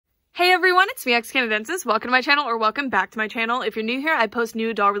Hey everyone, it's me, Canadensis. Welcome to my channel, or welcome back to my channel. If you're new here, I post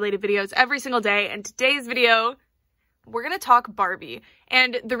new doll-related videos every single day, and today's video, we're gonna talk Barbie.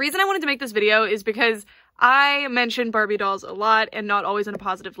 And the reason I wanted to make this video is because I mention Barbie dolls a lot and not always in a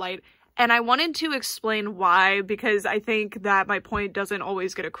positive light. And I wanted to explain why, because I think that my point doesn't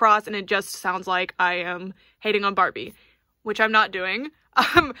always get across and it just sounds like I am hating on Barbie, which I'm not doing.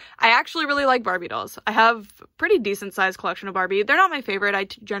 I actually really like Barbie dolls. I have a pretty decent sized collection of Barbie. They're not my favorite. I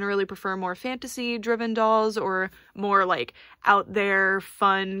generally prefer more fantasy driven dolls or more like out there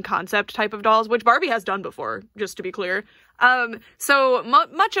fun concept type of dolls, which Barbie has done before, just to be clear. So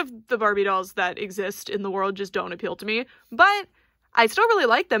much of the Barbie dolls that exist in the world just don't appeal to me, but I still really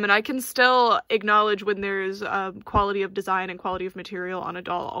like them, and I can still acknowledge when there's quality of design and quality of material on a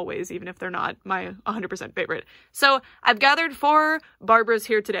doll always, even if they're not my 100% favorite. So I've gathered 4 Barbaras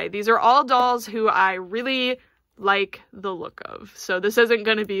here today. These are all dolls who I really like the look of. So this isn't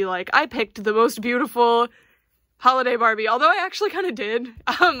going to be like, I picked the most beautiful holiday Barbie, although I actually kind of did.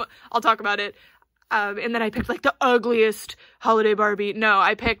 I'll talk about it. And then I picked like the ugliest holiday Barbie. No,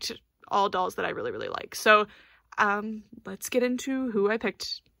 I picked all dolls that I really, really like. So let's get into who I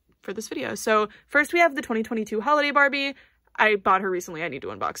picked for this video. So first we have the 2022 holiday Barbie. I bought her recently. I need to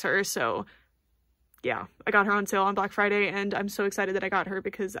unbox her. So yeah, I got her on sale on Black Friday and I'm so excited that I got her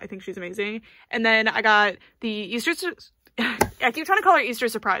because I think she's amazing. And then I got the Easter, I keep trying to call her Easter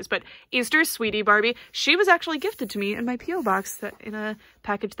surprise, but Easter Sweetie Barbie. She was actually gifted to me in my P.O. box in a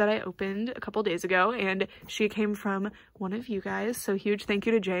package that I opened a couple days ago, and she came from one of you guys, so huge thank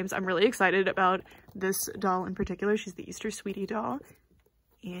you to James. I'm really excited about this doll in particular. She's the Easter Sweetie doll,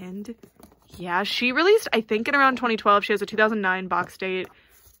 and yeah, she released, I think, in around 2012. She has a 2009 box date,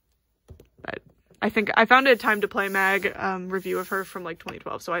 but I think I found a Time to Play mag review of her from like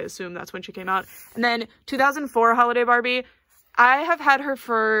 2012, so I assume that's when she came out. And then 2004 holiday Barbie. I have had her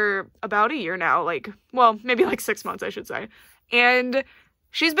for about a year now, like, well, maybe like 6 months, I should say. And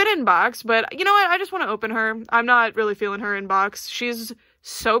she's been in box, but you know what? I just want to open her. I'm not really feeling her in box. She's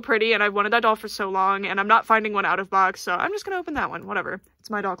so pretty, and I've wanted that doll for so long, and I'm not finding one out of box, so I'm just gonna open that one. Whatever.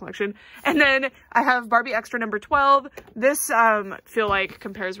 It's my doll collection. And then I have Barbie Extra number 12. This, feel like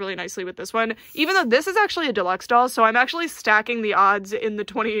compares really nicely with this one, even though this is actually a deluxe doll, so I'm actually stacking the odds in the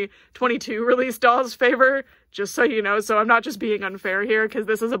 2022 release doll's favor, just so you know, so I'm not just being unfair here, because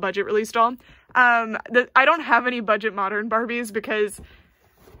this is a budget release doll. I don't have any budget modern Barbies, because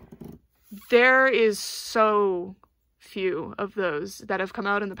there is so few of those that have come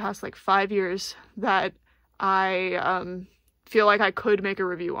out in the past like 5 years that I feel like I could make a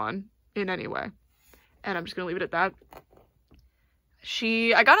review on in any way, and I'm just gonna leave it at that.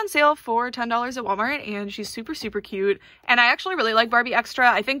 I got on sale for $10 at Walmart, and she's super, super cute, and I actually really like Barbie Extra.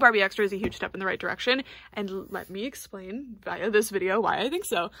 I think Barbie Extra is a huge step in the right direction, and let me explain via this video why I think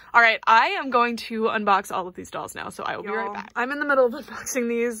so. All right, I am going to unbox all of these dolls now, so I will be right back. I'm in the middle of unboxing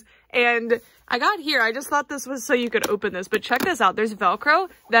these, and I got here. I just thought this was so you could open this, but check this out. There's Velcro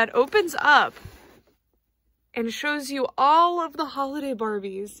that opens up and shows you all of the holiday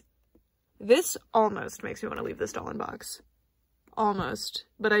Barbies. This almost makes me want to leave this doll in box. Almost,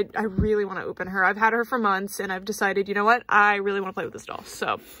 but I really want to open her. I've had her for months, and I've decided, you know what, I really want to play with this doll.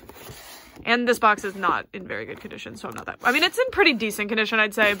 So, and this box is not in very good condition, so I'm not that, I mean, it's in pretty decent condition,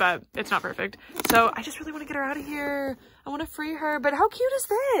 I'd say, but it's not perfect. So I just really want to get her out of here. I want to free her, but how cute is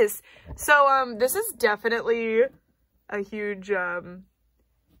this? So this is definitely a huge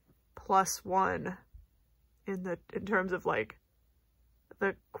 +1 in terms of like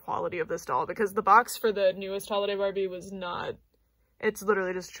the quality of this doll, because the box for the newest holiday Barbie was not. It's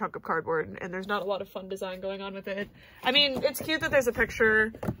literally just a chunk of cardboard, and there's not a lot of fun design going on with it. I mean, it's cute that there's a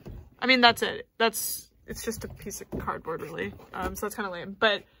picture. I mean, that's it. It's just a piece of cardboard, really. So that's kind of lame,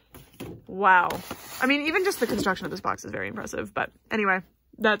 but wow. I mean, even just the construction of this box is very impressive, but anyway,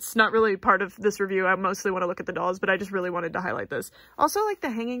 that's not really part of this review. I mostly want to look at the dolls, but I just really wanted to highlight this. Also, like the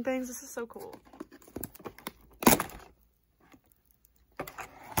hanging things, this is so cool.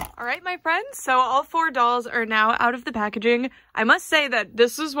 All right, my friends, so all 4 dolls are now out of the packaging. I must say that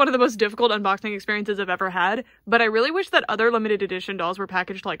this is one of the most difficult unboxing experiences I've ever had, but I really wish that other limited edition dolls were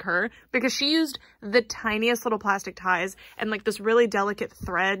packaged like her, because she used the tiniest little plastic ties and like this really delicate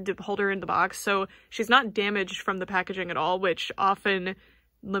thread to hold her in the box, so she's not damaged from the packaging at all, which often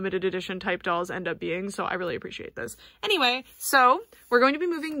limited edition type dolls end up being, so I really appreciate this. Anyway, so we're going to be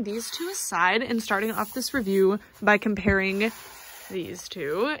moving these two aside and starting off this review by comparing these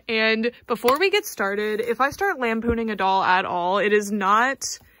two. And before we get started, if I start lampooning a doll at all, it is not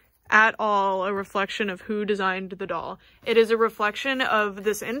at all a reflection of who designed the doll. It is a reflection of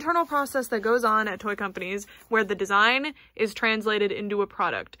this internal process that goes on at toy companies where the design is translated into a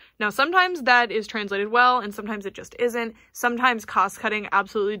product. Now, sometimes that is translated well, and sometimes it just isn't. Sometimes cost cutting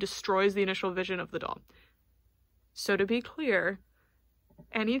absolutely destroys the initial vision of the doll. So to be clear,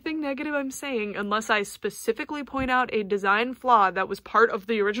 anything negative I'm saying, unless I specifically point out a design flaw that was part of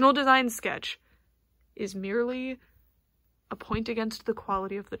the original design sketch, is merely a point against the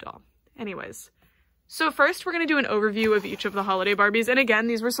quality of the doll. Anyways, so first we're going to do an overview of each of the holiday Barbies, and again,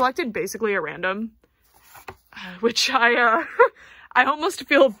 these were selected basically at random, which I almost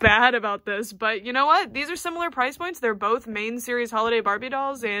feel bad about this, but you know what? These are similar price points. They're both main series holiday Barbie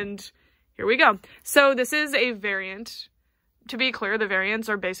dolls, and here we go. So this is a variant. To be clear, the variants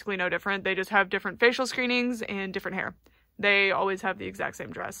are basically no different. They just have different facial screenings and different hair. They always have the exact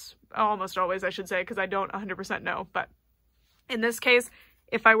same dress. Almost always, I should say, because I don't 100% know, but in this case,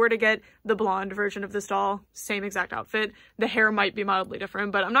 if I were to get the blonde version of this doll, same exact outfit, the hair might be mildly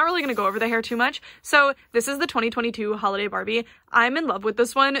different, but I'm not really going to go over the hair too much. So this is the 2022 holiday Barbie. I'm in love with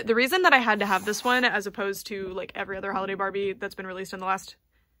this one. The reason that I had to have this one as opposed to like every other holiday Barbie that's been released in the last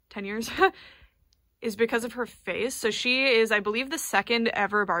 10 years is because of her face. So she is, I believe, the second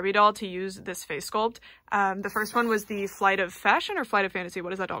ever Barbie doll to use this face sculpt. The first one was the Flight of Fashion or Flight of Fantasy.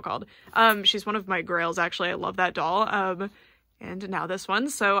 What is that doll called? She's one of my grails, actually. I love that doll. And now this one.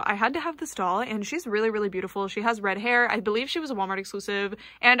 So I had to have this doll, and she's really, really beautiful. She has red hair. I believe she was a Walmart exclusive,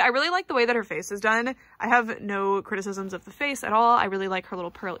 and I really like the way that her face is done. I have no criticisms of the face at all. I really like her little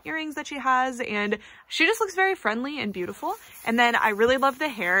pearl earrings that she has, and she just looks very friendly and beautiful. And then I really love the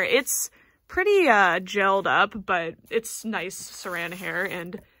hair. It's pretty gelled up, but it's nice saran hair,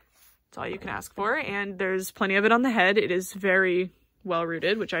 and it's all you can ask for. And there's plenty of it on the head. It is very well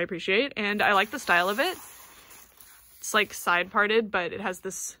rooted, which I appreciate, and I like the style of it. It's like side parted, but it has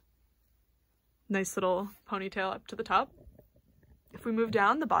this nice little ponytail up to the top. If we move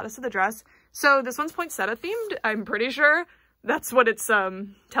down, the bodice of the dress. So this one's poinsettia themed, I'm pretty sure. That's what it's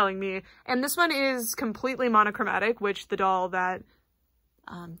telling me. And this one is completely monochromatic, which the doll that,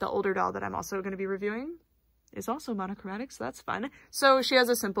 the older doll that I'm also going to be reviewing is also monochromatic, so that's fun. So she has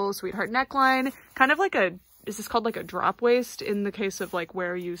a simple sweetheart neckline, kind of like a, is this called like a drop waist in the case of like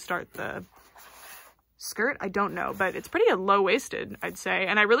where you start the skirt? I don't know, but it's pretty low-waisted, I'd say,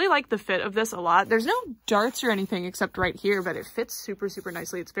 and I really like the fit of this a lot. There's no darts or anything except right here, but it fits super, super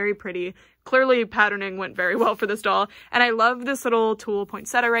nicely. It's very pretty. Clearly, patterning went very well for this doll, and I love this little tulle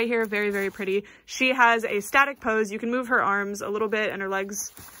poinsettia right here. Very, very pretty. She has a static pose. You can move her arms a little bit and her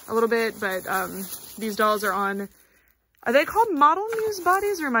legs a little bit, but these dolls are on, are they called model muse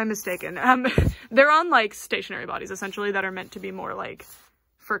bodies, or am I mistaken? They're on, like, stationary bodies, essentially, that are meant to be more, like,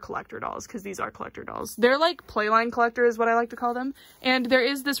 for collector dolls, because these are collector dolls. They're like playline collector is what I like to call them. And there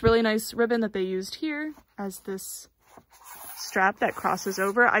is this really nice ribbon that they used here as this strap that crosses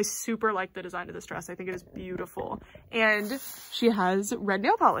over. I super like the design of this dress. I think it is beautiful. And she has red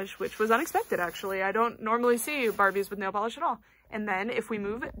nail polish, which was unexpected, actually. I don't normally see Barbies with nail polish at all. And then if we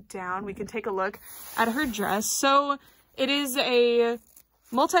move down, we can take a look at her dress. So it is a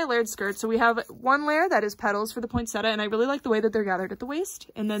multi-layered skirt. So we have one layer that is petals for the poinsettia, and I really like the way that they're gathered at the waist.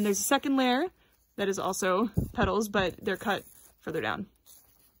 And then there's a second layer that is also petals, but they're cut further down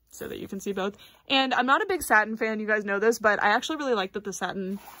so that you can see both. And I'm not a big satin fan, you guys know this, but I actually really like that the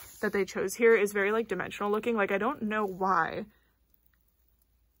satin that they chose here is very like dimensional looking. Like, I don't know why,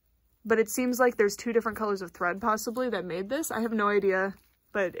 but it seems like there's two different colors of thread possibly that made this. I have no idea,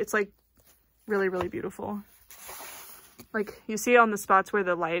 but it's like really, really beautiful. Like, you see on the spots where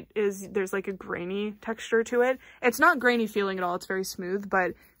the light is, there's like a grainy texture to it. It's not grainy feeling at all. It's very smooth,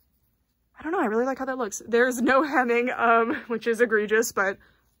 but I don't know. I really like how that looks. There's no hemming, which is egregious, but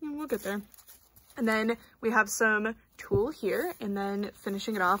we'll get there. And then we have some tulle here, and then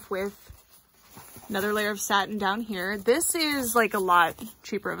finishing it off with another layer of satin down here. This is like a lot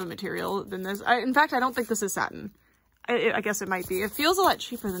cheaper of a material than this. In fact, I don't think this is satin. I guess it might be. It feels a lot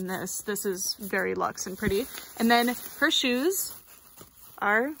cheaper than this. This is very luxe and pretty. And then her shoes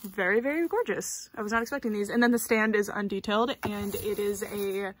are very, very gorgeous. I was not expecting these. And then the stand is undetailed, and it is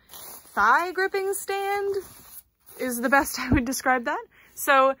a thigh gripping stand is the best I would describe that.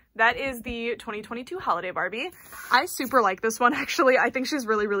 So that is the 2022 holiday Barbie. I super like this one, actually. I think she's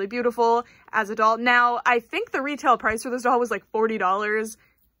really, really beautiful as a doll. Now, I think the retail price for this doll was like $40.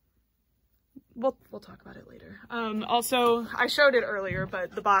 We'll talk about it later. Also, I showed it earlier,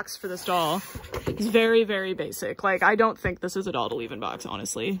 but the box for this doll is very, very basic. Like, I don't think this is a doll to leave in box,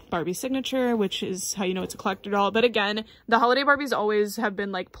 honestly. Barbie signature, which is how you know it's a collector doll. But again, the holiday Barbies always have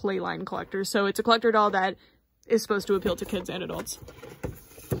been like playline collectors. So it's a collector doll that is supposed to appeal to kids and adults.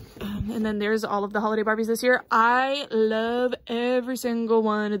 And then there's all of the holiday Barbies this year. I love every single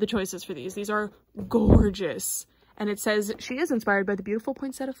one of the choices for these. These are gorgeous. And it says she is inspired by the beautiful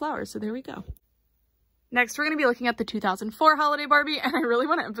poinsettia flowers. So there we go. Next, we're going to be looking at the 2004 holiday Barbie. And I really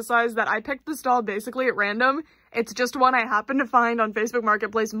want to emphasize that I picked this doll basically at random. It's just one I happened to find on Facebook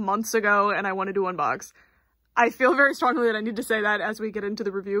Marketplace months ago and I wanted to unbox. I feel very strongly that I need to say that as we get into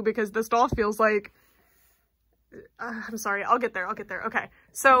the review because this doll feels like... I'm sorry, I'll get there. Okay,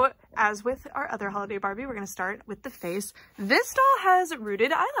 so as with our other holiday Barbie, we're going to start with the face. This doll has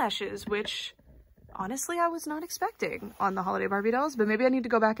rooted eyelashes, which honestly I was not expecting on the holiday Barbie dolls, but maybe I need to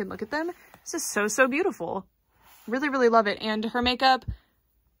go back and look at them. This is so beautiful. Really, really love it. And her makeup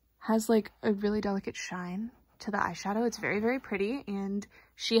has like a really delicate shine to the eyeshadow. It's very, very pretty. And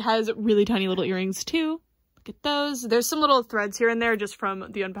she has really tiny little earrings too. Look at those. There's some little threads here and there just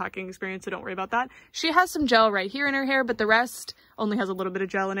from the unpacking experience, so don't worry about that. She has some gel right here in her hair, but the rest only has a little bit of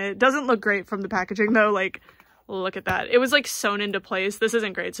gel in it. Doesn't look great from the packaging though. Like, look at that. It was like sewn into place. This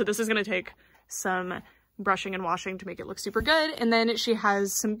isn't great. So this is going to take some brushing and washing to make it look super good. And then she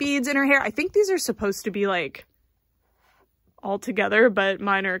has some beads in her hair. I think these are supposed to be like all together, but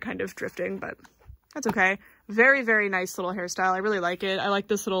mine are kind of drifting, but that's okay. Very, very nice little hairstyle. I really like it. I like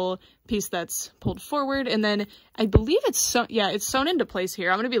this little piece that's pulled forward. And then I believe it's it's sewn into place here.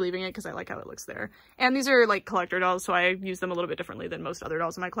 I'm going to be leaving it because I like how it looks there. And these are like collector dolls, so I use them a little bit differently than most other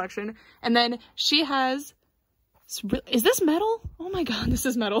dolls in my collection. And then she has... Is this metal? Oh my god, this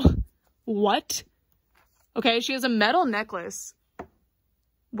is metal. What? Okay, she has a metal necklace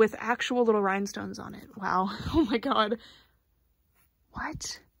with actual little rhinestones on it. Wow. Oh my god.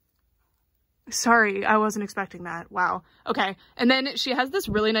 What? Sorry, I wasn't expecting that. Wow. Okay. And then she has this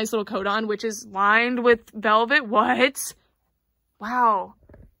really nice little coat on, which is lined with velvet. What? Wow.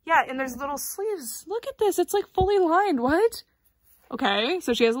 Yeah, and there's little sleeves. Look at this. It's like fully lined. What? Okay,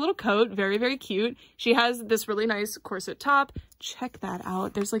 so she has a little coat. Very, very cute. She has this really nice corset top. Check that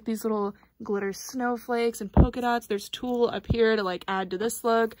out. There's like these little glitter snowflakes and polka dots. There's tulle up here to like add to this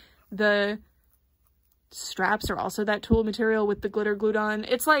look. The straps are also that tulle material with the glitter glued on.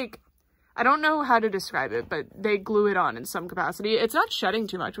 It's like... I don't know how to describe it, but they glue it on in some capacity. It's not shedding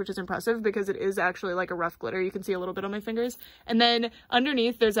too much, which is impressive because it is actually like a rough glitter. You can see a little bit on my fingers. And then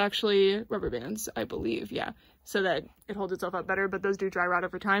underneath there's actually rubber bands, I believe. Yeah. So that it holds itself up better, but those do dry rot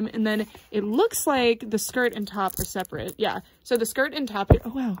over time. And then it looks like the skirt and top are separate. Yeah. So the skirt and top,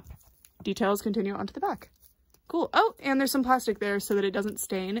 oh wow. Details continue onto the back. Cool. Oh, and there's some plastic there so that it doesn't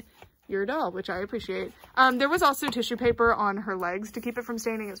stain your doll, which I appreciate. There was also tissue paper on her legs to keep it from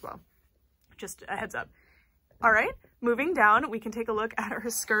staining as well. Just a heads up. All right, moving down, we can take a look at her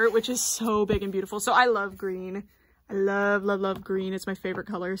skirt, which is so big and beautiful. So I love green. I love green. It's my favorite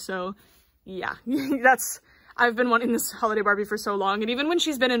color. So yeah, I've been wanting this holiday Barbie for so long. And even when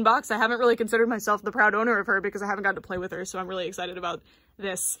she's been in box, I haven't really considered myself the proud owner of her because I haven't gotten to play with her. So I'm really excited about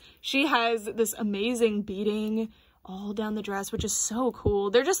this. She has this amazing beading all down the dress, which is so cool.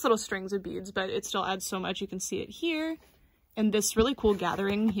 They're just little strings of beads, but it still adds so much. You can see it here. And this really cool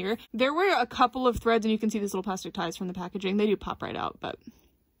gathering here. There were a couple of threads, and you can see these little plastic ties from the packaging. They do pop right out, but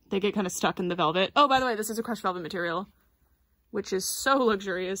they get kind of stuck in the velvet. Oh, by the way, this is a crushed velvet material, which is so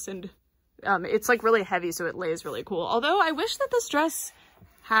luxurious, and it's like really heavy, so it lays really cool. Although I wish that this dress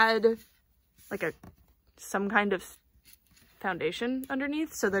had like some kind of foundation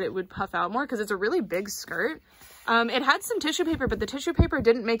underneath so that it would puff out more, because it's a really big skirt. It had some tissue paper, but the tissue paper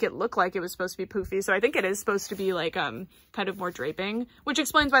didn't make it look like it was supposed to be poofy. So I think it is supposed to be like, kind of more draping, which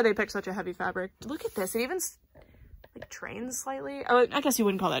explains why they picked such a heavy fabric. Look at this. It even like trains slightly. Oh, I guess you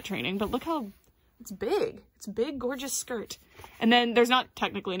wouldn't call that training, but look how it's big. It's a big, gorgeous skirt. And then there's not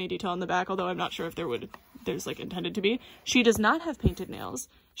technically any detail on the back, although I'm not sure if there's like intended to be. She does not have painted nails.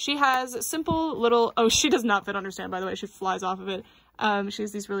 She has simple little, oh, she does not fit on her stand, by the way. She flies off of it. She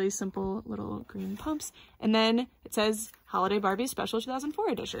has these really simple little green pumps. And then it says Holiday Barbie Special 2004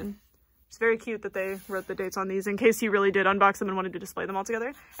 Edition. It's very cute that they wrote the dates on these in case you really did unbox them and wanted to display them all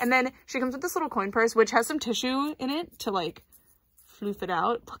together. And then she comes with this little coin purse, which has some tissue in it to like floof it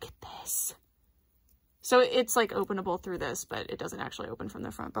out. Look at this. So it's like openable through this, but it doesn't actually open from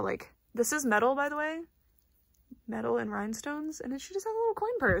the front. But like, this is metal, by the way. Metal and rhinestones. And then she just has a little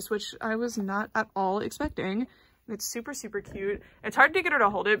coin purse, which I was not at all expecting. It's super, super cute. It's hard to get her to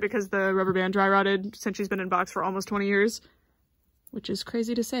hold it because the rubber band dry rotted since she's been in box for almost 20 years, which is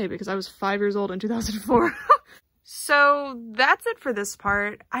crazy to say because I was 5 years old in 2004. So that's it for this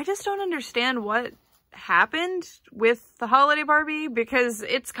part. I just don't understand what happened with the holiday Barbie because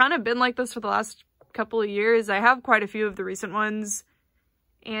it's kind of been like this for the last couple of years. I have quite a few of the recent ones,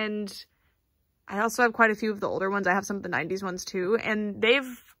 and I also have quite a few of the older ones. I have some of the 90s ones too, and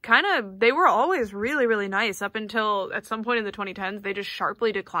they've they were always really, really nice up until at some point in the 2010s, they just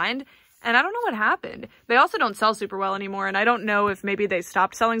sharply declined. And I don't know what happened. They also don't sell super well anymore. And I don't know if maybe they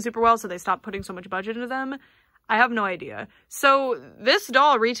stopped selling super well, so they stopped putting so much budget into them. I have no idea. So this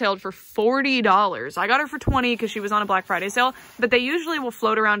doll retailed for $40. I got her for $20 because she was on a Black Friday sale, but they usually will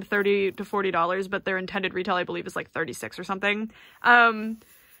float around $30 to $40, but their intended retail, I believe, is like $36 or something. And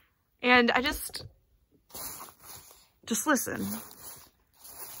I just listen.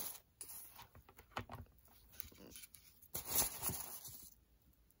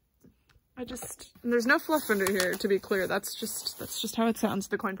 There's no fluff under here, to be clear. That's just how it sounds.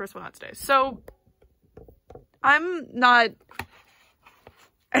 The coin purse will not stay. So I'm not,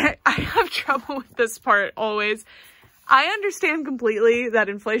 I have trouble with this part always. I understand completely that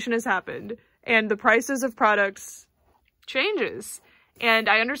inflation has happened and the prices of products changes. And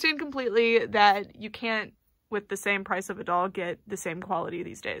I understand completely that you can't, with the same price of a doll, get the same quality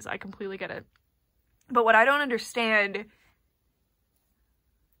these days. I completely get it. But what I don't understand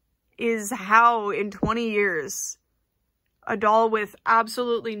is how in 20 years, a doll with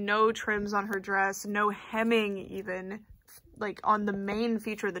absolutely no trims on her dress, no hemming even, like on the main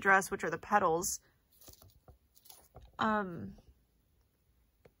feature of the dress, which are the petals, and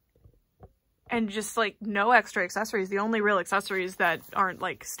just like no extra accessories. The only real accessories that aren't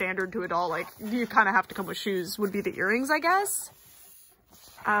like standard to a doll, like you kind of have to come with shoes, would be the earrings, I guess.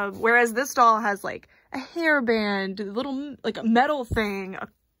 Whereas this doll has like a hairband, a little like a metal thing,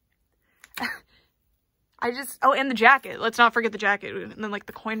 oh, and the jacket. Let's not forget the jacket. And then, like,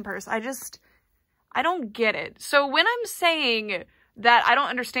 the coin purse. I don't get it. So when I'm saying that I don't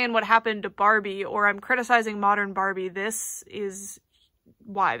understand what happened to Barbie, or I'm criticizing modern Barbie, this is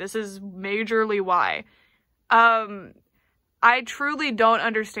why. This is majorly why. I truly don't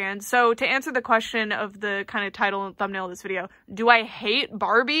understand. So to answer the question of the kind of title and thumbnail of this video, do I hate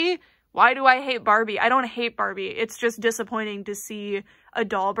Barbie? Why do I hate Barbie? I don't hate Barbie. It's just disappointing to see a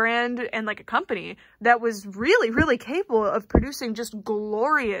doll brand and like a company that was really, really capable of producing just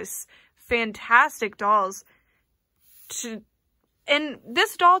glorious, fantastic dolls. And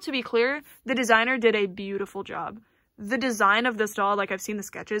this doll, to be clear, the designer did a beautiful job. The design of this doll, like I've seen the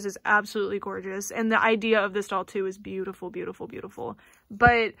sketches, is absolutely gorgeous. And the idea of this doll too is beautiful, beautiful, beautiful.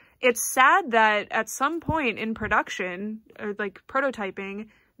 But it's sad that at some point in production, or like prototyping,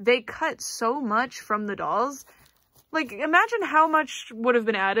 they cut so much from the dolls. Like, imagine how much would have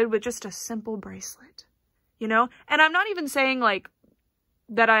been added with just a simple bracelet, you know? And I'm not even saying, like,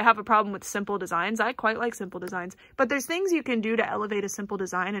 that I have a problem with simple designs. I quite like simple designs. But there's things you can do to elevate a simple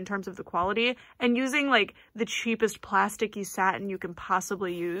design in terms of the quality. And using, like, the cheapest plasticky satin you can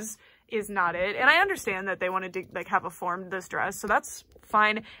possibly use is not it. And I understand that they wanted to, like, have a form to this dress, so that's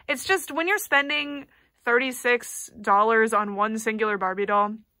fine. It's just, when you're spending $36 on one singular Barbie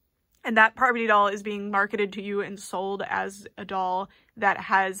doll, and that Barbie doll is being marketed to you and sold as a doll that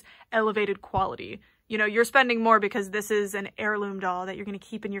has elevated quality. You know, you're spending more because this is an heirloom doll that you're going to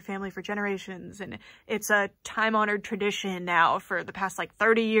keep in your family for generations. And it's a time-honored tradition now for the past, like,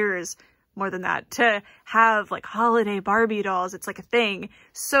 30 years, more than that, to have, like, holiday Barbie dolls. It's like a thing.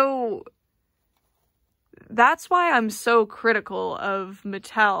 So that's why I'm so critical of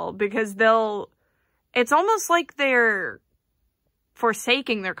Mattel, because it's almost like they're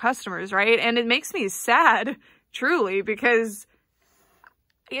forsaking their customers, right? And it makes me sad, truly, because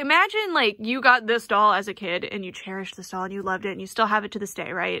imagine, like, you got this doll as a kid and you cherished this doll and you loved it and you still have it to this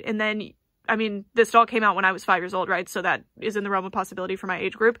day, right? And then, I mean, this doll came out when I was 5 years old, right? So that is in the realm of possibility for my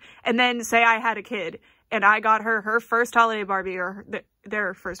age group. And then say I had a kid and I got her first holiday Barbie, or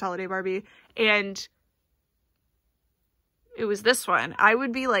their first holiday Barbie, and it was this one. I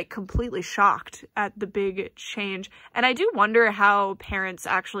would be, like, completely shocked at the big change. And I do wonder how parents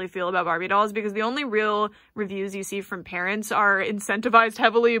actually feel about Barbie dolls, because the only real reviews you see from parents are incentivized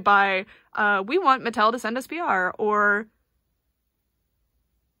heavily by, we want Mattel to send us PR, or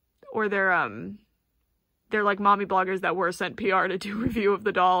they're like mommy bloggers that were sent PR to do review of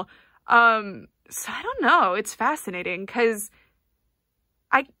the doll. So I don't know. It's fascinating, because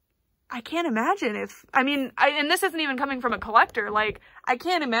I can't imagine if, I mean, and this isn't even coming from a collector, like, I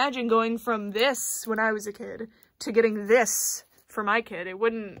can't imagine going from this when I was a kid to getting this for my kid.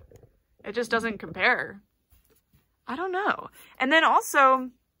 It just doesn't compare. I don't know. And then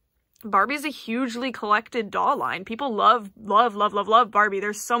also, Barbie's a hugely collected doll line. People love, love, love, love, love Barbie.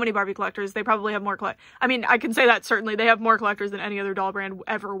 There's so many Barbie collectors. They probably have more I mean, I can say that certainly. They have more collectors than any other doll brand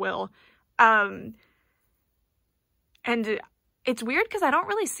ever will. And it's weird because I don't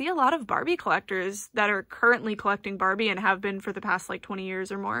really see a lot of Barbie collectors that are currently collecting Barbie and have been for the past, like, 20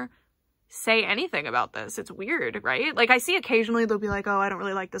 years or more. say anything about this. It's weird, right? Like, I see occasionally they'll be like, oh, I don't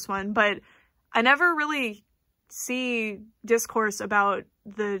really like this one, but I never really see discourse about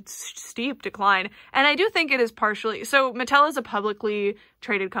the steep decline. And I do think it is partially, so Mattel is a publicly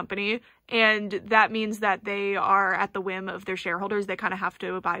traded company, and that means that they are at the whim of their shareholders. They kind of have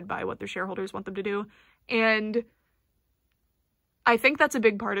to abide by what their shareholders want them to do. And I think that's a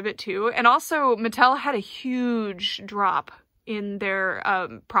big part of it too. And also Mattel had a huge drop in their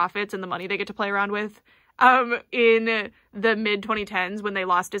profits and the money they get to play around with in the mid 2010s when they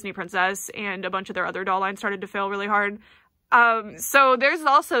lost Disney Princess and a bunch of their other doll lines started to fail really hard. So there's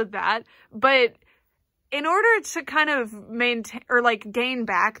also that, but in order to kind of maintain or like gain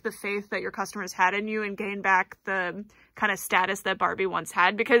back the faith that your customers had in you and gain back the kind of status that Barbie once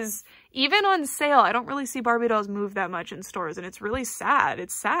had, because even on sale, I don't really see Barbie dolls move that much in stores, and it's really sad.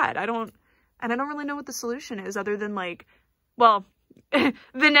 It's sad. I don't really know what the solution is other than like, well,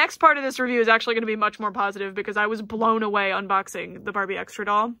 the next part of this review is actually going to be much more positive because I was blown away unboxing the Barbie Extra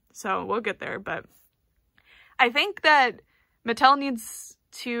doll. So we'll get there, but I think that Mattel needs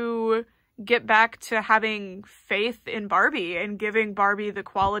to get back to having faith in Barbie and giving Barbie the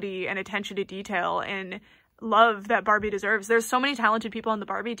quality and attention to detail and love that Barbie deserves. There's so many talented people on the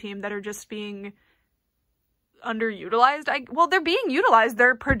Barbie team that are just being underutilized. Well, they're being utilized.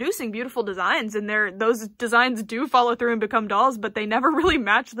 They're producing beautiful designs, and those designs do follow through and become dolls, but they never really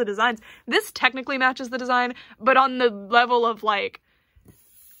match the designs. This technically matches the design, but on the level of like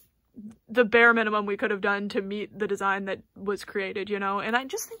the bare minimum we could have done to meet the design that was created, you know? And I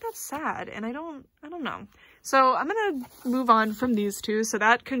just think that's sad, and I don't know. So I'm gonna move on from these two. So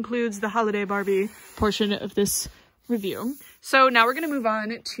that concludes the holiday Barbie portion of this review. So now we're gonna move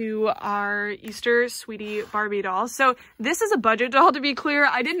on to our Easter Sweetie Barbie doll. So this is a budget doll, to be clear.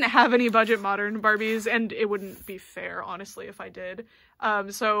 I didn't have any budget modern Barbies, and it wouldn't be fair, honestly, if I did.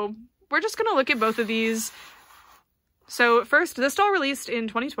 So we're just gonna look at both of these. So first, this doll released in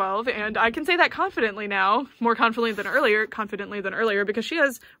 2012, and I can say that confidently now, more confidently than earlier, because she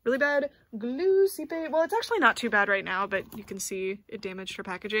has really bad glue seepage. Well, it's actually not too bad right now, but you can see it damaged her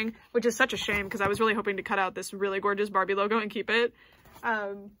packaging, which is such a shame because I was really hoping to cut out this really gorgeous Barbie logo and keep it.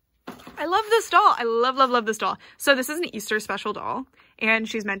 I love this doll. I love this doll. So this is an Easter special doll, and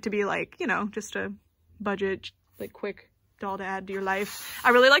she's meant to be like, you know, just a budget, like quick doll to add to your life.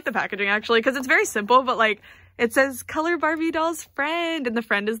 I really like the packaging actually, because it's very simple, but like, it says color Barbie doll's friend, and the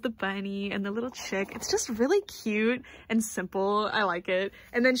friend is the bunny and the little chick. It's just really cute and simple. I like it.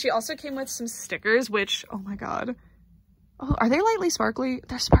 And then she also came with some stickers, which, oh my god. Oh, are they lightly sparkly?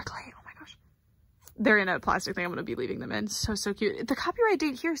 They're sparkly. Oh my gosh. They're in a plastic thing I'm going to be leaving them in. So cute. The copyright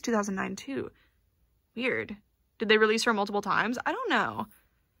date here is 2009 too. Weird. Did they release her multiple times? I don't know.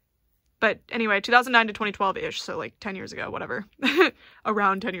 But anyway, 2009 to 2012-ish, so like 10 years ago, whatever.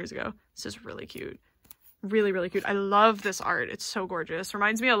 Around 10 years ago. This is really cute. Really cute. I love this art. It's so gorgeous.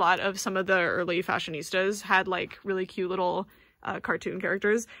 Reminds me a lot of some of the early fashionistas had like really cute little cartoon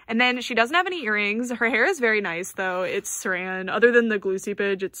characters. And then she doesn't have any earrings. Her hair is very nice though. It's saran. Other than the glue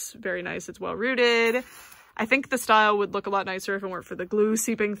seepage, it's very nice. It's well rooted. I think the style would look a lot nicer if it weren't for the glue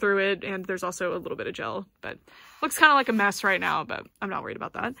seeping through it, and there's also a little bit of gel, but looks kind of like a mess right now, but I'm not worried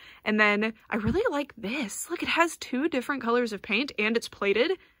about that. And then I really like this. Look, it has 2 different colors of paint and it's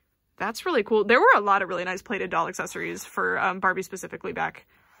plated. That's really cool. There were a lot of really nice plated doll accessories for Barbie specifically back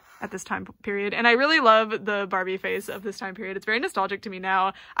at this time period. And I really love the Barbie face of this time period. It's very nostalgic to me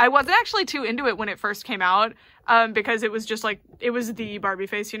now. I wasn't actually too into it when it first came out because it was just like, it was the Barbie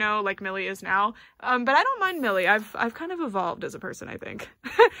face, you know, like Millie is now. But I don't mind Millie. I've kind of evolved as a person, I think.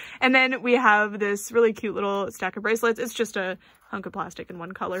 And then we have this really cute little stack of bracelets. It's just a hunk of plastic in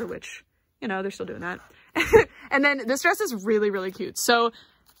one color, which, you know, they're still doing that. And then this dress is really cute. So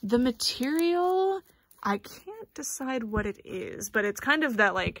the material, I can't decide what it is, but it's kind of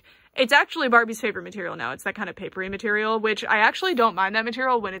that like, it's actually Barbie's favorite material now. It's that kind of papery material, which I actually don't mind that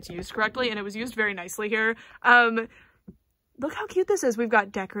material when it's used correctly, and it was used very nicely here. Look how cute this is. We've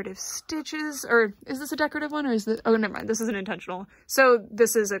got decorative stitches, or is this a decorative one, or is this, oh, never mind. This is an intentional. So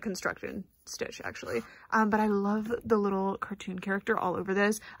this is a construction stitch actually. But I love the little cartoon character all over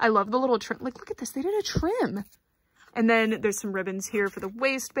this. I love the little trim. Like, look at this. They did a trim. And then there's some ribbons here for the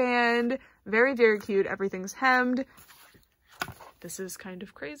waistband. Very cute. Everything's hemmed. This is kind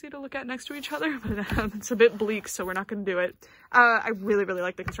of crazy to look at next to each other, but it's a bit bleak, so we're not going to do it. I really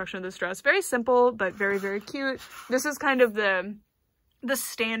like the construction of this dress. Very simple, but very cute. This is kind of the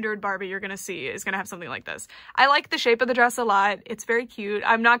standard Barbie you're going to see is going to have something like this. I like the shape of the dress a lot. It's very cute.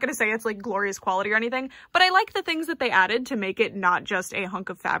 I'm not going to say it's like glorious quality or anything, but I like the things that they added to make it not just a hunk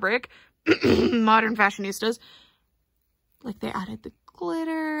of fabric. Modern fashionistas. Like, they added the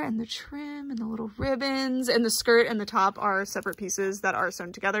glitter and the trim and the little ribbons, and the skirt and the top are separate pieces that are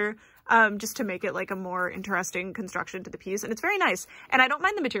sewn together, just to make it like a more interesting construction to the piece. And it's very nice. And I don't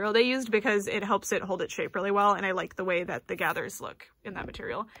mind the material they used because it helps it hold its shape really well. And I like the way that the gathers look in that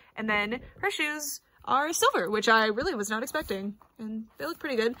material. And then her shoes are silver, which I really was not expecting. And they look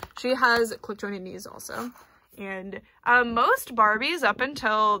pretty good. She has clip jointed knees also. And most Barbies up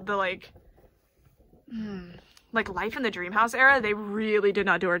until the like Life in the Dreamhouse era, they really did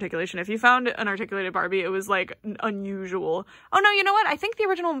not do articulation. If you found an articulated Barbie, it was like unusual. Oh no, you know what? I think the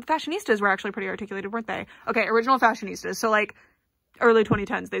original fashionistas were actually pretty articulated, weren't they? Okay, original fashionistas. So like early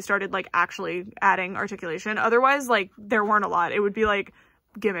 2010s, they started like actually adding articulation. Otherwise, like there weren't a lot. It would be like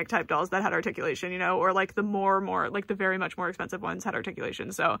gimmick type dolls that had articulation, you know, or like the more like the very much more expensive ones had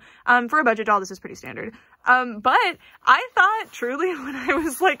articulation. So for a budget doll, this is pretty standard. But I thought truly when I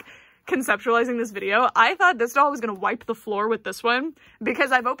was like conceptualizing this video, I thought this doll was gonna wipe the floor with this one,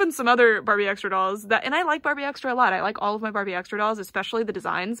 because I've opened some other Barbie Extra dolls and I like Barbie Extra a lot. I like all of my Barbie Extra dolls, especially the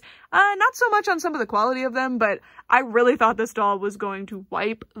designs. Not so much on some of the quality of them, but I really thought this doll was going to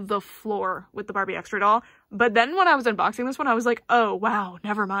wipe the floor with the Barbie Extra doll. But then when I was unboxing this one, I was like, oh wow,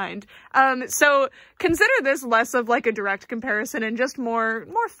 never mind. So consider this less of like a direct comparison and just more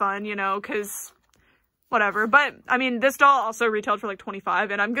fun, you know, because whatever. But I mean, this doll also retailed for like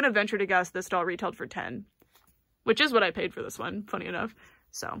 $25, and I'm gonna venture to guess this doll retailed for $10, which is what I paid for this one, funny enough.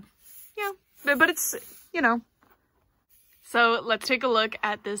 So yeah, but it's, you know. So let's take a look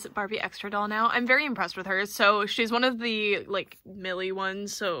at this Barbie Extra doll now. I'm very impressed with her. So she's one of the like Millie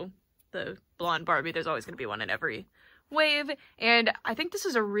ones. So the blonde Barbie, there's always gonna be one in every wave, and I think this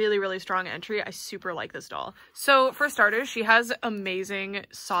is a really, really strong entry. I super like this doll. So for starters, she has amazing,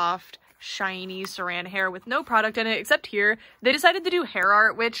 soft, shiny saran hair with no product in it, except here. They decided to do hair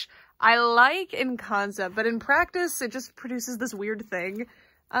art, which I like in concept, but in practice, it just produces this weird thing.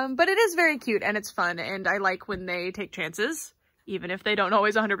 But it is very cute, and it's fun, and I like when they take chances, even if they don't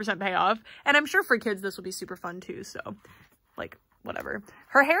always 100% pay off. And I'm sure for kids, this will be super fun too, so, like, whatever.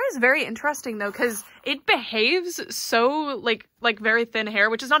 Her hair is very interesting though, because it behaves so like very thin hair,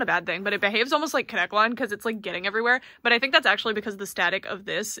 which is not a bad thing, but it behaves almost like connect line because it's like getting everywhere. But I think that's actually because the static of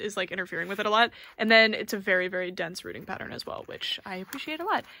this is like interfering with it a lot. And then it's a very, very dense rooting pattern as well, which I appreciate a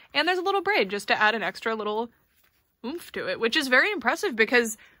lot. And there's a little braid just to add an extra little oomph to it, which is very impressive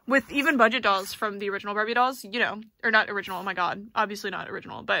because with even budget dolls from the original Barbie dolls, you know, or not original, oh my god, obviously not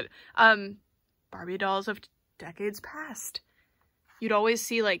original, but Barbie dolls of decades past, you'd always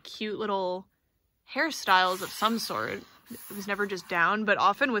see like cute little hairstyles of some sort. It was never just down, but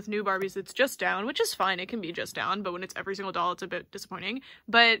often with new Barbies, it's just down, which is fine. It can be just down, but when it's every single doll, it's a bit disappointing.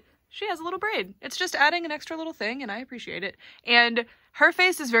 But she has a little braid. It's just adding an extra little thing, and I appreciate it. And her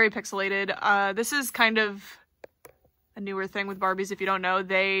face is very pixelated. This is kind of a newer thing with Barbies. If you don't know,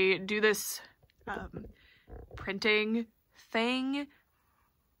 they do this printing thing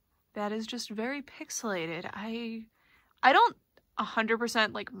that is just very pixelated. I don't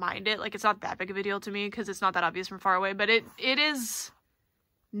 100% like mind it. Like, it's not that big of a deal to me because it's not that obvious from far away, but it is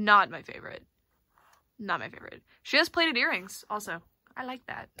not my favorite. Not my favorite. She has plated earrings also. I like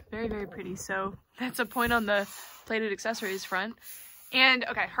that. Very, very pretty. So that's a point on the plated accessories front. And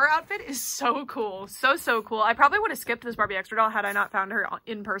okay, her outfit is so cool. So cool. I probably would have skipped this Barbie Extra doll had I not found her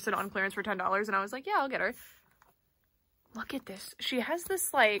in person on clearance for $10, and I was like, yeah, I'll get her. Look at this. She has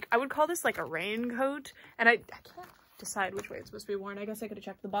this, like, I would call this like a raincoat, and I can't decide which way it's supposed to be worn. I guess I could have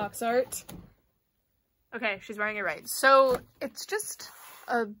checked the box art. Okay, she's wearing it right. So it's just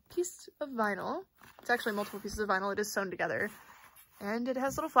a piece of vinyl. It's actually multiple pieces of vinyl. It is sewn together, and it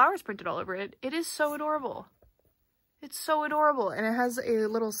has little flowers printed all over it. It is so adorable. It's so adorable, and it has a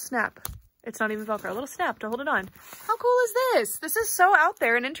little snap. It's not even Velcro, a little snap to hold it on. How cool is this? This is so out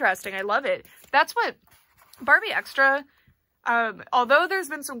there and interesting. I love it. That's what Barbie Extra, although there's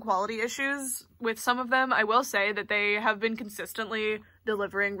been some quality issues with some of them, I will say that they have been consistently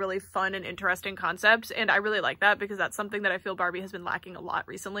delivering really fun and interesting concepts, and I really like that because that's something that I feel Barbie has been lacking a lot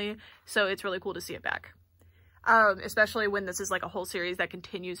recently, so it's really cool to see it back. Especially when this is like a whole series that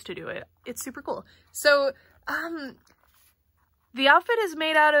continues to do it. It's super cool. So, the outfit is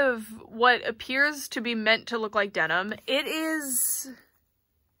made out of what appears to be meant to look like denim. It is,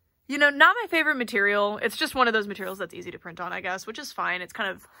 you know, not my favorite material. It's just one of those materials that's easy to print on, I guess, which is fine. It's kind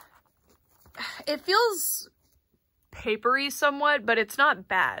of, it feels papery somewhat, but it's not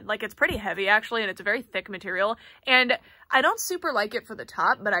bad. Like, it's pretty heavy actually, and it's a very thick material, and I don't super like it for the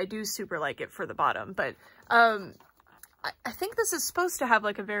top, but I do super like it for the bottom. But I think this is supposed to have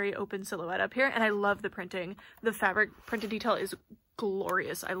like a very open silhouette up here, and I love the printing. The fabric printed detail is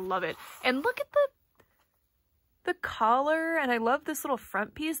glorious. I love it. And look at the collar, and I love this little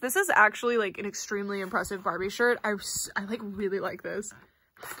front piece. This is actually like an extremely impressive Barbie shirt. I like really like this.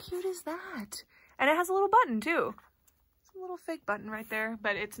 How cute is that? And it has a little button too. It's a little fake button right there,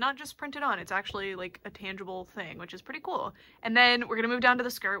 but it's not just printed on. It's actually like a tangible thing, which is pretty cool. And then we're gonna move down to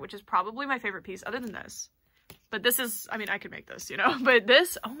the skirt, which is probably my favorite piece other than this. But this is, I mean, I could make this, you know, but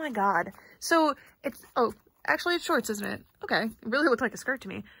this, oh my God. So it's, oh, actually it's shorts, isn't it? Okay, it really looked like a skirt to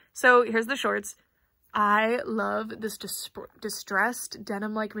me. So here's the shorts. I love this distressed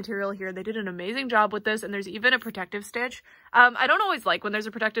denim-like material here. They did an amazing job with this, and there's even a protective stitch. I don't always like when there's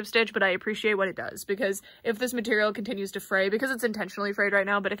a protective stitch, but I appreciate what it does, because if this material continues to fray, because it's intentionally frayed right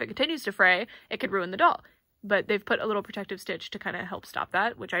now, but if it continues to fray, it could ruin the doll. But they've put a little protective stitch to kind of help stop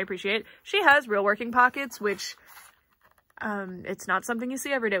that, which I appreciate. She has real working pockets, which it's not something you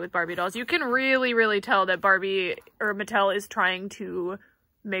see every day with Barbie dolls. You can really, really tell that Barbie, or Mattel, is trying to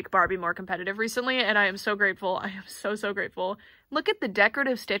make Barbie more competitive recently, and I am so grateful. I am so, so grateful. Look at the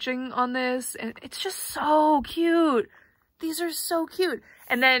decorative stitching on this, and it's just so cute. These are so cute.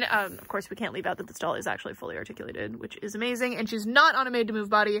 And then, of course, we can't leave out that this doll is actually fully articulated, which is amazing, and she's not on a made-to-move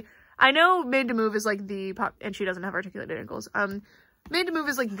body. I know made-to-move is like the and she doesn't have articulated ankles. Made-to-move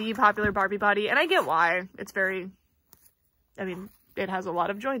is like the popular Barbie body, and I get why. It's very, I mean, it has a lot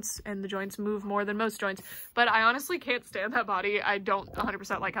of joints, and the joints move more than most joints, but I honestly can't stand that body. I don't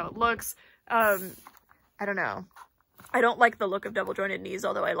 100% like how it looks. I don't know. I don't like the look of double jointed knees,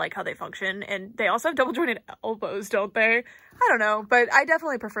 although I like how they function, and they also have double jointed elbows, don't they? I don't know, but I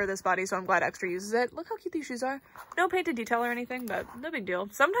definitely prefer this body, so I'm glad Extra uses it. Look how cute these shoes are. No painted detail or anything, but no big deal.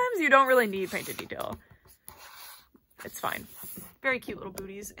 Sometimes you don't really need painted detail. It's fine. Very cute little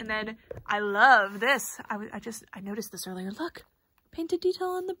booties. And then I love this. I noticed this earlier. Look. Painted detail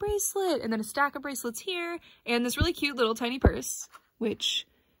on the bracelet, and then a stack of bracelets here, and this really cute little tiny purse, which,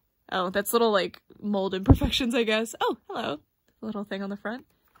 oh, that's little like mold imperfections, I guess. Oh, hello. Little thing on the front.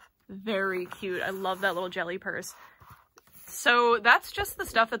 Very cute. I love that little jelly purse. So that's just the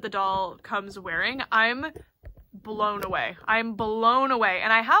stuff that the doll comes wearing. I'm blown away. I'm blown away.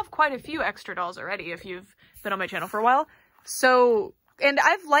 And I have quite a few extra dolls already if you've been on my channel for a while. So, and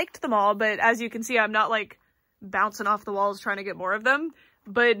I've liked them all, but as you can see, I'm not like bouncing off the walls trying to get more of them.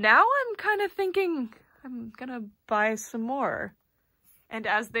 But now I'm kind of thinking I'm gonna buy some more. And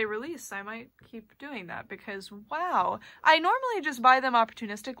as they release, I might keep doing that because, wow. I normally just buy them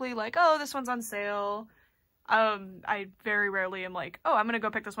opportunistically, like, oh, this one's on sale. I very rarely am like, oh, I'm gonna go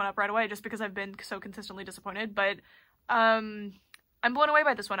pick this one up right away just because I've been so consistently disappointed. But I'm blown away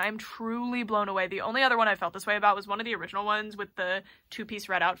by this one. I'm truly blown away. The only other one I felt this way about was one of the original ones with the two-piece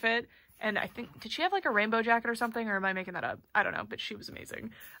red outfit. And I think, did she have like a rainbow jacket or something? Or am I making that up? I don't know, but she was amazing.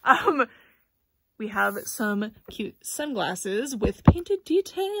 We have some cute sunglasses with painted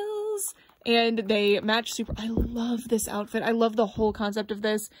details. And they match super. I love this outfit. I love the whole concept of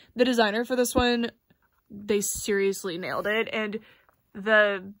this. The designer for this one, they seriously nailed it. And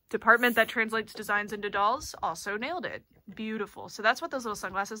the department that translates designs into dolls also nailed it. Beautiful. So that's what those little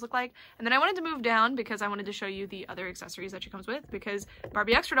sunglasses look like. And then I wanted to move down because I wanted to show you the other accessories that she comes with, because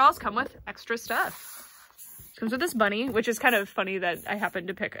Barbie Extra dolls come with extra stuff. She comes with this bunny, which is kind of funny that I happened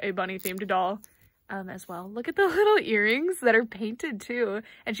to pick a bunny themed doll as well. Look at the little earrings that are painted too.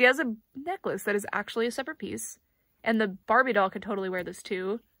 And she has a necklace that is actually a separate piece. And the Barbie doll could totally wear this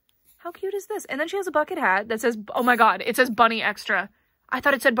too. How cute is this? And then she has a bucket hat that says, oh my God, it says Bunny Extra. I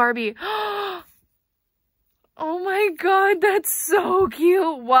thought it said Barbie. Oh my God, that's so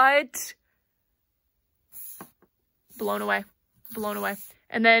cute. What? Blown away. Blown away.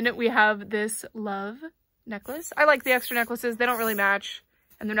 And then we have this love necklace. I like the extra necklaces. They don't really match,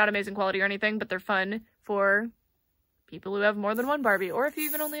 and they're not amazing quality or anything, but they're fun for people who have more than one Barbie, or if you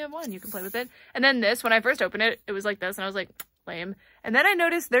even only have one, you can play with it. And then this, when I first opened it, it was like this, and I was like, lame. And then I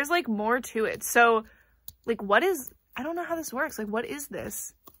noticed there's like more to it. So, like, what is, I don't know how this works. Like, what is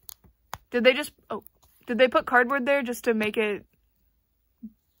this? Did they just, oh, did they put cardboard there just to make it,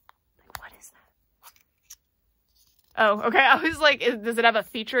 like, what is that? Oh, okay. I was like, does it have a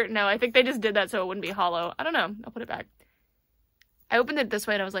feature? No, I think they just did that so it wouldn't be hollow. I don't know. I'll put it back. I opened it this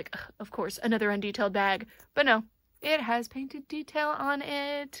way and I was like, of course, another undetailed bag. But no, it has painted detail on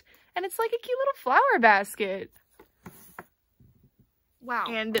it. And it's like a cute little flower basket. Wow.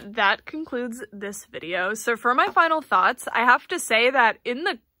 And that concludes this video. So for my final thoughts, I have to say that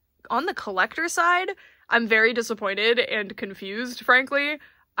on the collector side, I'm very disappointed and confused, frankly.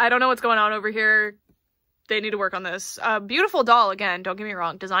 I don't know what's going on over here. They need to work on this. Beautiful doll, again, don't get me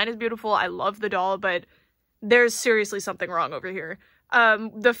wrong. Design is beautiful. I love the doll, but there's seriously something wrong over here.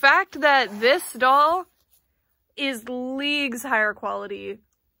 The fact that this doll is leagues higher quality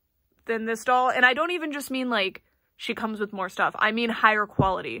than this doll, and I don't even just mean like she comes with more stuff. I mean higher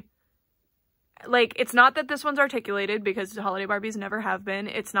quality. Like, it's not that this one's articulated, because holiday Barbies never have been.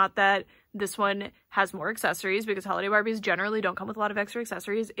 It's not that this one has more accessories, because holiday Barbies generally don't come with a lot of extra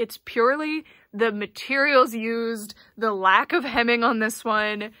accessories. It's purely the materials used, the lack of hemming on this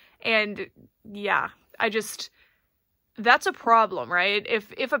one, and yeah, that's a problem, right?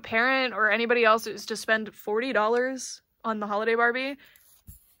 If a parent or anybody else is to spend $40 on the holiday Barbie,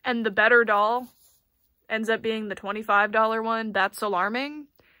 and the better doll ends up being the $25 one, that's alarming.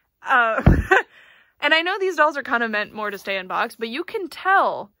 And I know these dolls are kind of meant more to stay in box, but you can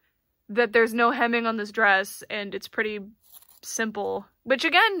tell that there's no hemming on this dress, and it's pretty simple. Which,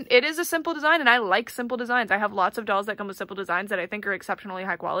 again, it is a simple design, and I like simple designs. I have lots of dolls that come with simple designs that I think are exceptionally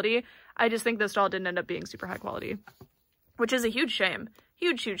high quality. I just think this doll didn't end up being super high quality, which is a huge shame.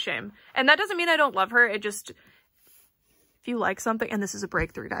 Huge, huge shame. And that doesn't mean I don't love her. It just, if you like something, and this is a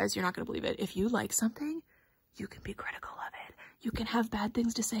breakthrough, guys, you're not going to believe it. If you like something, you can be critical of it. You can have bad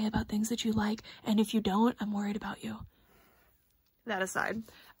things to say about things that you like, and if you don't, I'm worried about you. That aside,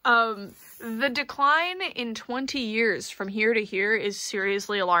 the decline in 20 years from here to here is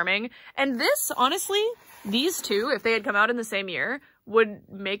seriously alarming. And this, honestly, these two, if they had come out in the same year, would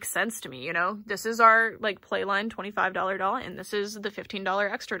make sense to me, you know? This is our, like, Playline $25 doll, and this is the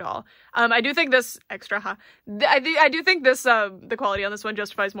 $15 extra doll. I do think this extra, I do think this, the quality on this one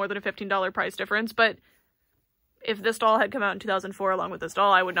justifies more than a $15 price difference, but if this doll had come out in 2004 along with this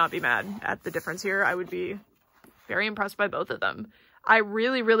doll, I would not be mad at the difference here. I would be very impressed by both of them. I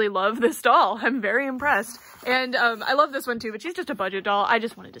really, really love this doll. I'm very impressed. And I love this one too, but she's just a budget doll. I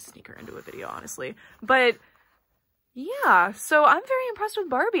just wanted to sneak her into a video, honestly. But yeah, so I'm very impressed with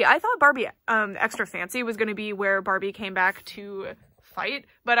Barbie. I thought Barbie Extra Fancy was going to be where Barbie came back to fight.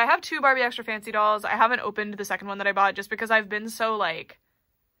 But I have two Barbie Extra Fancy dolls. I haven't opened the second one that I bought just because I've been so, like,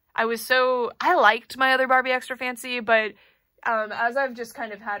 I liked my other Barbie Extra Fancy, but as I've just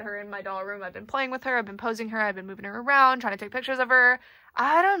kind of had her in my doll room, I've been playing with her, I've been posing her, I've been moving her around, trying to take pictures of her.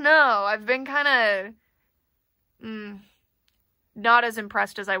 I don't know, I've been kind of not as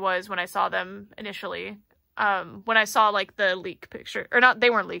impressed as I was when I saw them initially. When I saw, like, the leak picture, or not, they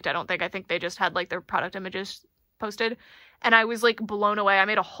weren't leaked, I think they just had, like, their product images posted. And I was, like, blown away. I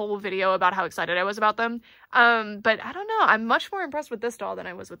made a whole video about how excited I was about them. But I don't know. I'm much more impressed with this doll than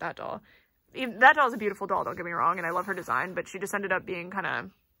I was with that doll. That doll is a beautiful doll, don't get me wrong, and I love her design, but she just ended up being kind of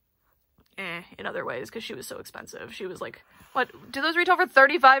in other ways because she was so expensive. She was like, what, do those retail for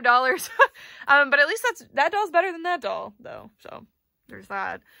 $35? But at least that doll's better than that doll, though. So there's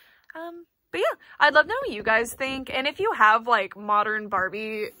that. But yeah, I'd love to know what you guys think. And if you have, like, modern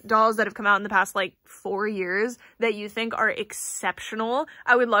Barbie dolls that have come out in the past, like, 4 years that you think are exceptional,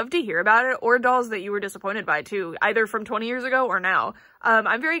 I would love to hear about it. Or dolls that you were disappointed by, too, either from 20 years ago or now.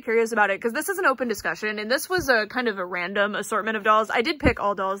 I'm very curious about it because this is an open discussion, and this was a kind of a random assortment of dolls. I did pick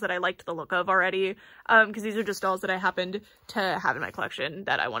all dolls that I liked the look of already, because these are just dolls that I happened to have in my collection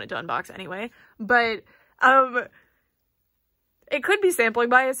that I wanted to unbox anyway. But, it could be sampling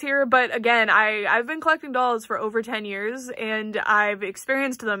bias here, but again, I've been collecting dolls for over 10 years, and I've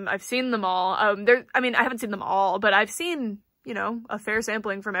experienced them. I've seen them all. I mean, I haven't seen them all, but I've seen, you know, a fair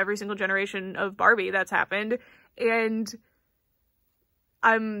sampling from every single generation of Barbie that's happened, and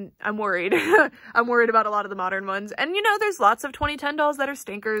I'm worried. I'm worried about a lot of the modern ones. And, you know, there's lots of 2010 dolls that are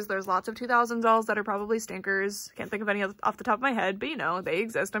stinkers. There's lots of 2000 dolls that are probably stinkers. Can't think of any off the top of my head, but, you know, they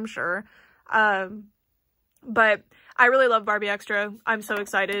exist, I'm sure. But I really love Barbie Extra. I'm so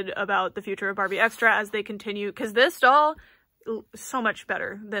excited about the future of Barbie Extra as they continue, because this doll so much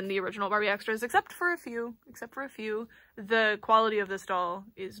better than the original Barbie Extras, except for a few. The quality of this doll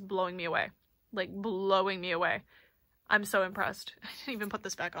is blowing me away. Like, blowing me away. I'm so impressed. I didn't even put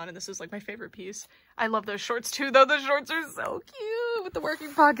this back on, and this is, like, my favorite piece. I love those shorts, too, though. Those shorts are so cute with the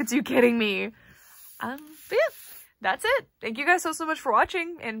working pockets. You kidding me? But yeah, that's it. Thank you guys so much for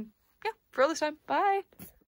watching, and yeah, for all this time. Bye!